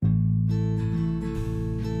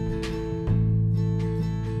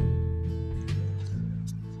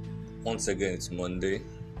Once again, it's Monday,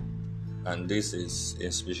 and this is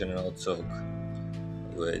Inspirational Talk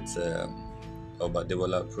with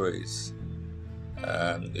Obadebola Praise.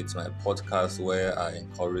 It's my podcast where I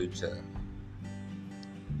encourage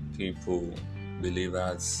people,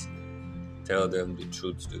 believers, tell them the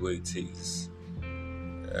truth the way it is.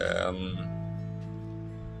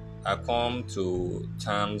 I come to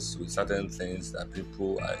terms with certain things that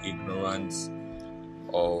people are ignorant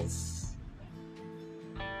of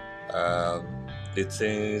the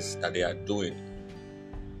things that they are doing.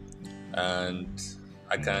 And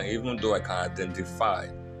even though I can identify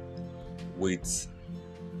with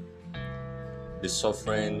the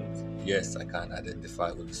suffering, yes, I can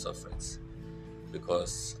identify with the sufferings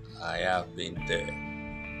because I have been there.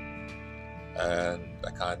 And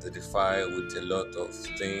I can identify with a lot of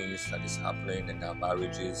things that is happening in our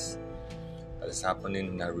marriages, that is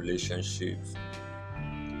happening in our relationships,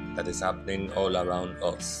 that is happening all around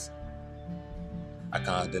us. I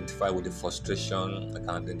can identify with the frustration. I can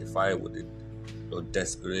identify with the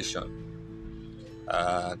desperation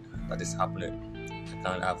that is happening. I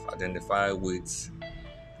can identify with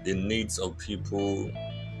the needs of people.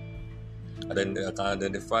 I can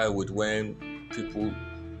identify with when people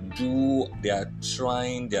they are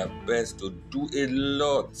trying their best to do a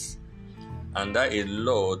lot, and that a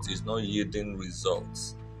lot is not yielding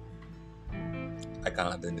results. I can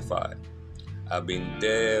identify. I've been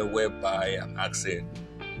there whereby I'm asking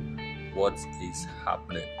what is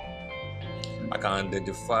happening. I can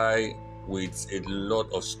identify with a lot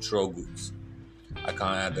of struggles. I can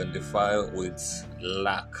identify with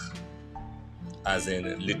lack, as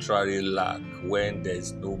in literally lack, when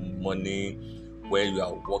there's no money, where you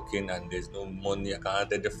are working and there's no money. I can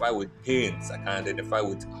identify with pains. I can identify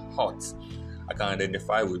with hurt. I can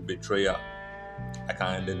identify with betrayal. I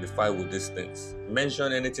can identify with these things.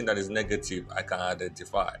 Mention anything that is negative, I can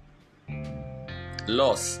identify.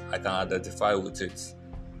 Loss, I can identify with it.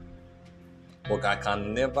 But I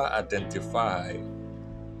can never identify,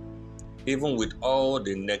 even with all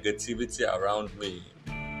the negativity around me,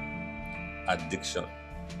 addiction.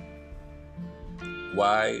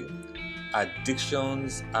 Why?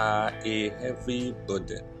 Addictions are a heavy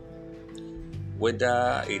burden.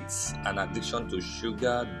 Whether it's an addiction to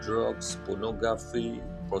sugar, drugs, pornography,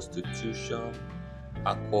 prostitution,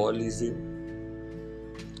 alcoholism.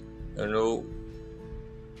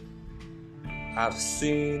 I've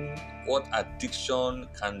seen what addiction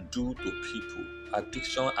can do to people.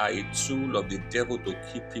 Addiction are a tool of the devil to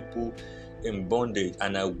keep people in bondage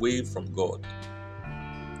and away from God.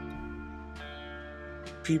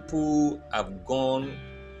 People have gone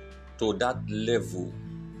to that level,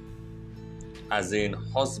 as in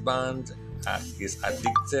husband is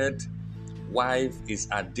addicted, wife is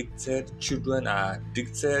addicted, children are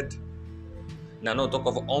addicted. Now, not talk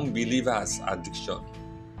of unbelievers' addiction.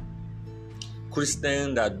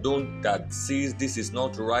 Christian that sees this is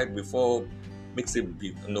not right before makes it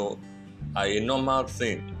a normal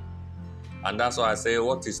thing. And that's why I say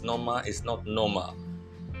what is normal is not normal.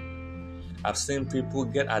 I've seen people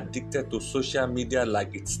get addicted to social media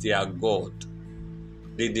like it's their God.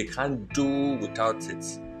 They can't do without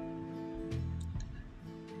it.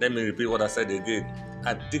 Let me repeat what I said again.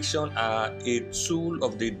 Addiction are a tool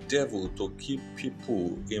of the devil to keep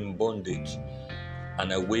people in bondage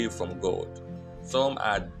and away from God. Some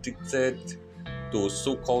are addicted to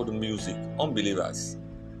so-called music, unbelievers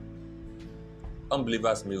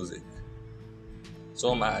music.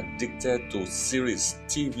 Some are addicted to series,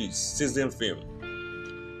 TV, season film.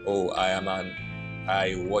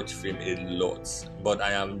 I watch film a lot, but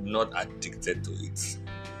I am not addicted to it.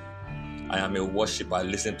 I am a worshiper. I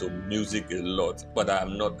listen to music a lot, but I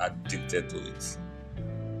am not addicted to it.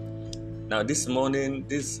 Now, this morning,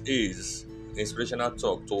 this is Inspirational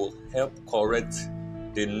Talk to help correct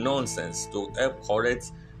the nonsense, to help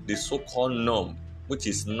correct the so-called norm, which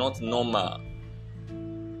is not normal.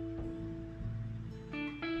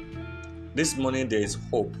 This morning, there is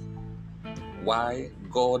hope. Why?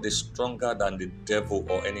 God is stronger than the devil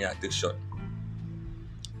or any addiction.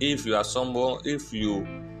 If you are someone, if you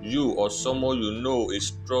or someone you know is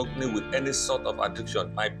struggling with any sort of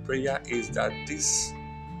addiction, my prayer is that this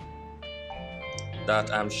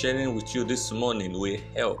that I'm sharing with you this morning will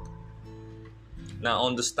help. Now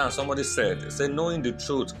understand, somebody said, knowing the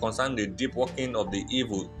truth concerning the deep working of the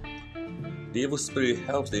evil spirit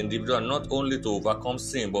helps the individual not only to overcome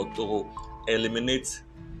sin, but to eliminate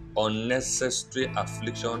unnecessary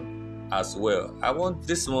affliction as well.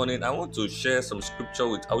 This morning, I want to share some scripture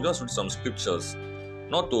I will just read some scriptures,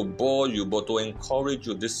 not to bore you, but to encourage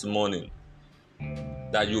you this morning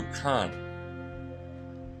that you can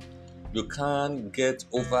You can't get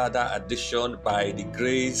over that addiction by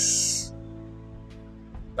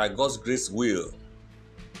God's grace will.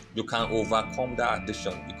 You can overcome that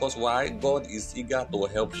addiction. Because why? God is eager to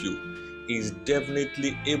help you. He is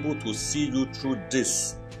definitely able to see you through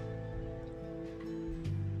this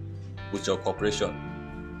with your cooperation.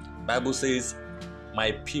 Bible says,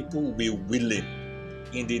 my people will be willing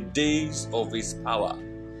in the days of his power.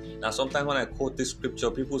 Now, sometimes when I quote this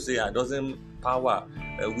scripture, people say,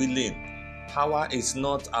 willing. Power is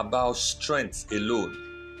not about strength alone.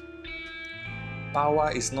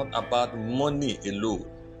 Power is not about money alone.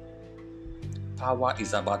 Power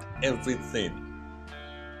is about everything.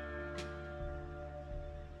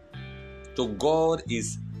 So God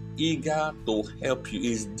is eager to help you.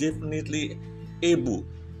 He is definitely able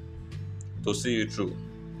to see you through.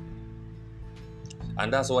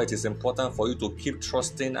 And that's why it is important for you to keep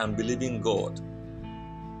trusting and believing God.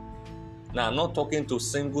 Now, I'm not talking to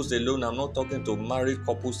singles alone. I'm not talking to married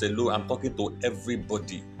couples alone. I'm talking to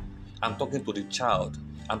everybody. I'm talking to the child.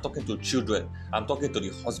 I'm talking to children. I'm talking to the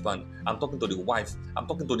husband. I'm talking to the wife. I'm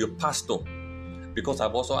talking to the pastor. Because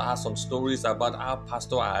I've also heard some stories about how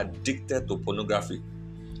pastors are addicted to pornography.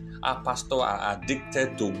 Our pastors are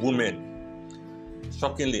addicted to women.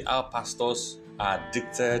 Shockingly, our pastors are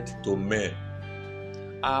addicted to men.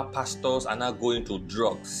 Our pastors are now going to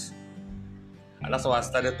drugs. And that's why I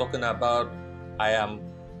started talking about I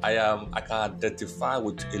can identify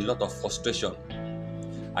with a lot of frustration.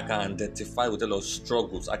 I can identify with a lot of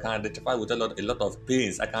struggles. I can identify with a lot of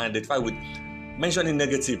pains. I can identify with mentioning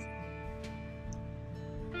negative.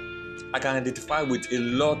 I can identify with a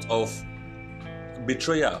lot of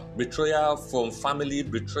betrayal from family,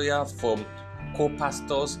 betrayal from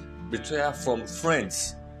co-pastors, betrayal from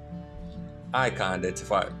friends. I can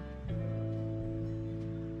identify.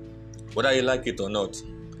 Whether you like it or not,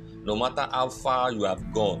 no matter how far you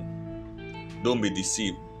have gone, don't be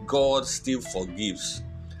deceived. God still forgives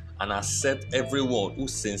and accepts everyone who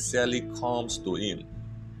sincerely comes to him.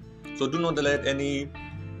 So do not let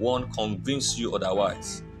anyone convince you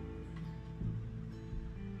otherwise.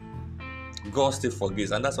 God still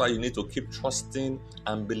forgives, and that's why you need to keep trusting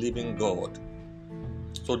and believing God.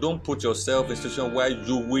 So don't put yourself in a situation where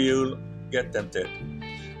you will get tempted.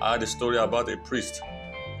 I had a story about a priest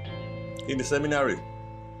in the seminary,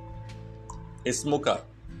 a smoker,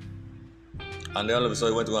 and then all of a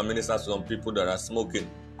sudden he went to go and minister to some people that are smoking,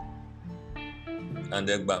 and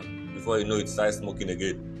then bam, before you know it, started smoking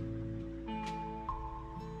again.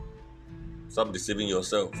 Stop deceiving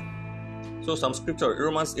yourself. So some scripture,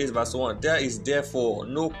 Romans 8 verse 1, there is therefore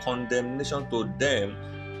no condemnation to them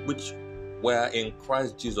which were in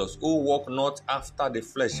Christ Jesus, who walk not after the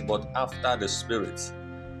flesh, but after the Spirit.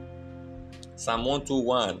 Psalm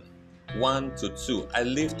 121, 1-2. I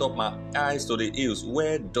lift up my eyes to the hills.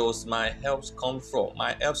 Where does my help come from?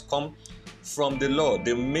 My help come from the Lord,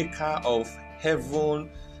 the maker of heaven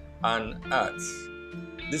and earth.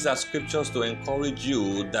 These are scriptures to encourage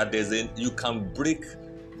you that you can break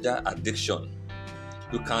that addiction.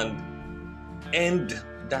 You can end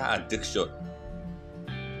that addiction.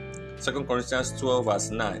 2 Corinthians 12 verse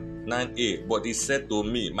 9a. But he said to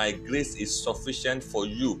me, my grace is sufficient for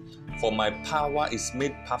you, for my power is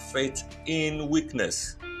made perfect in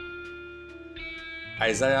weakness.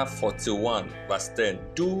 Isaiah 41 verse 10.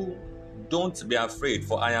 Don't be afraid,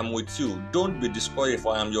 for I am with you. Don't be discouraged,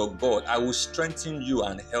 for I am your God. I will strengthen you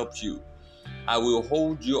and help you. I will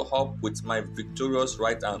hold you up with my victorious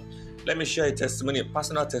right hand. Let me share a testimony, a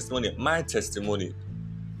personal testimony, my testimony.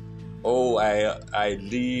 Oh, I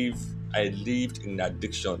lived in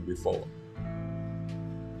addiction before.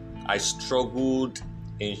 I struggled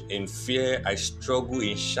in fear. I struggled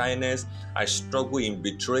in shyness. I struggled in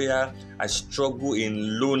betrayal. I struggled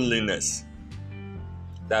in loneliness.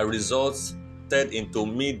 That resulted into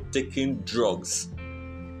me taking drugs.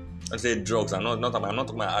 I say drugs. I'm not talking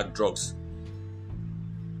about hard drugs.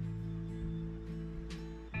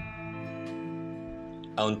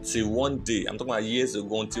 Until one day, I'm talking about years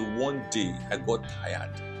ago, until one day I got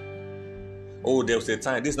tired. Oh, there was a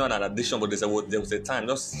time, this is not an addiction, but there was a time,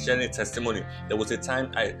 just sharing a testimony, there was a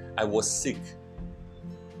time I was sick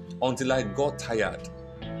until I got tired.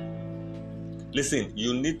 Listen,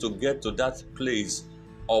 you need to get to that place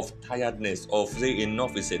of tiredness, of say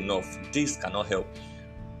enough is enough. This cannot help.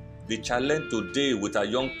 The challenge today with our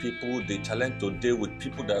young people, the challenge today with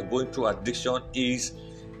people that are going through addiction is,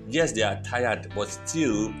 yes, they are tired, but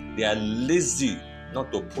still they are lazy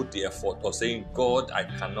not to put the effort of saying, God, I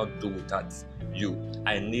cannot do without you.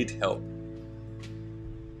 I need help.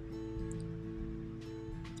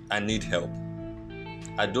 I need help.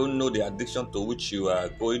 I don't know the addiction to which you are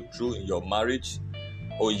going through in your marriage.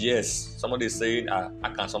 Oh, yes. Somebody is saying,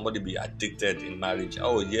 how can somebody be addicted in marriage?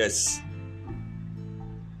 Oh, yes.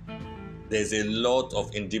 There's a lot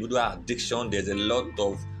of individual addiction. There's a lot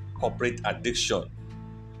of corporate addiction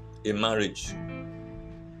in marriage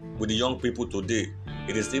with the young people today.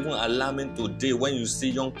 It is even alarming today when you see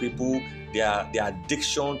young people, their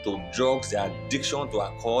addiction to drugs, their addiction to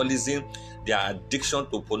alcoholism, their addiction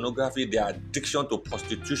to pornography, their addiction to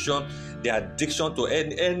prostitution, their addiction to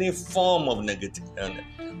any form of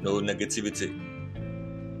negativity.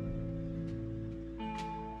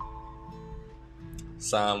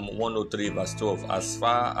 Psalm 103 verse 12, as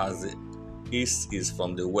far as the east is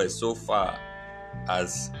from the west, so far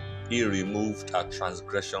as He removed our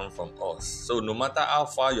transgression from us. So no matter how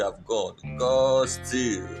far you have gone, God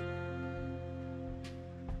still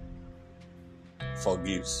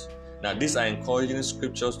forgives. Now, these are encouraging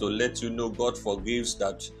scriptures to let you know God forgives,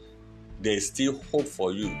 that there is still hope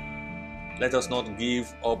for you. Let us not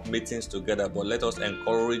give up meetings together, but let us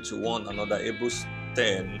encourage one another. Hebrews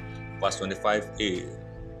 10 verse 25a.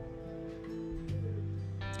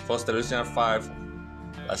 1 Thessalonians 5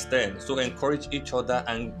 verse 10. So encourage each other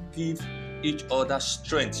and give each other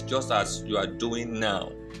strength, just as you are doing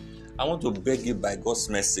now. I want to beg you by God's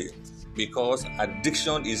mercy, because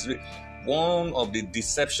addiction is one of the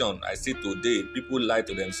deception I see today. People lie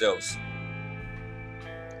to themselves.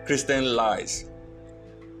 Christian lies.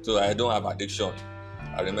 So I don't have addiction.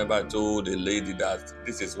 I remember I told a lady that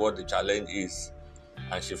this is what the challenge is,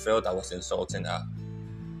 and she felt I was insulting her.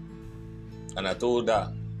 And I told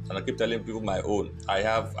her, and I keep telling people my own.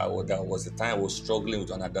 There was a time I was struggling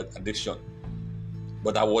with an addiction,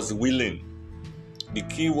 but I was willing. The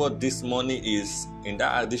key word this morning is, in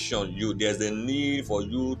that addiction, there's a need for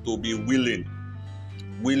you to be willing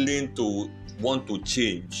to want to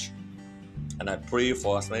change. And I pray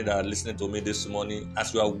for as many that are listening to me this morning,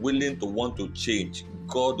 as you are willing to want to change,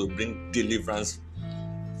 God will bring deliverance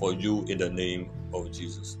for you in the name of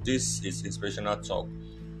Jesus. This is Inspirational Talk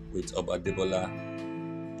with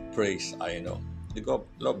Obadebola. Praise I know.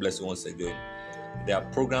 God bless you once again. There are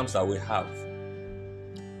programs that we have.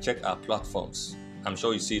 Check our platforms. I'm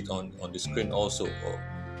sure you see it on the screen also.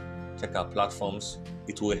 Or check our platforms.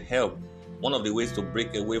 It will help. One of the ways to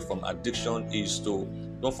break away from addiction is to,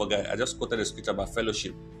 don't forget, I just quoted a scripture about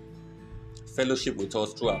fellowship. Fellowship with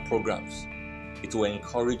us through our programs. It will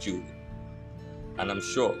encourage you. And I'm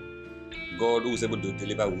sure God, who is able to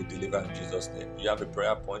deliver, will deliver in Jesus' name. You have a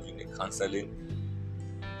prayer point, you need counseling.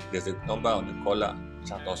 There's a number on the caller.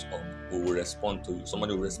 Chat us up. We will respond to you.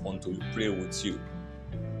 Somebody will respond to you. Pray with you.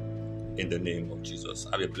 In the name of Jesus.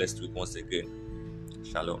 Have a blessed week once again.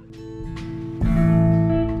 Shalom.